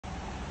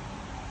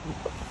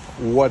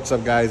What's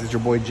up, guys? It's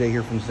your boy Jay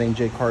here from St.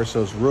 J Car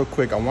Sales. Real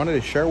quick, I wanted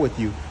to share with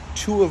you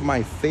two of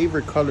my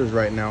favorite colors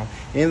right now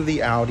in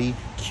the Audi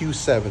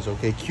Q7s.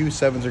 Okay,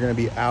 Q7s are going to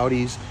be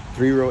Audi's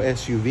 3-row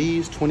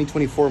SUVs,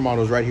 2024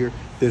 models right here.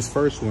 This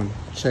first one,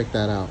 check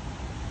that out.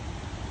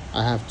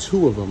 I have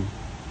two of them,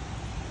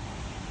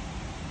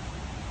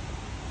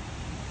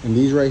 and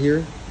these right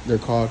here, they're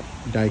called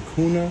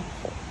Vicuna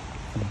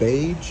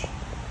beige,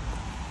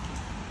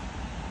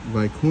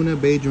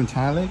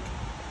 metallic.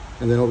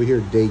 And then over here,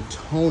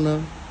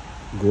 Dayton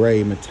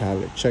Grey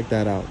metallic. Check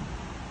that out.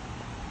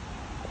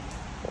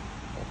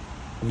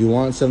 If you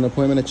want to set an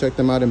appointment to check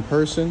them out in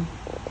person,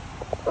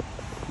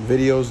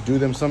 videos do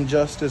them some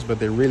justice, but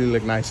they really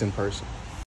look nice in person.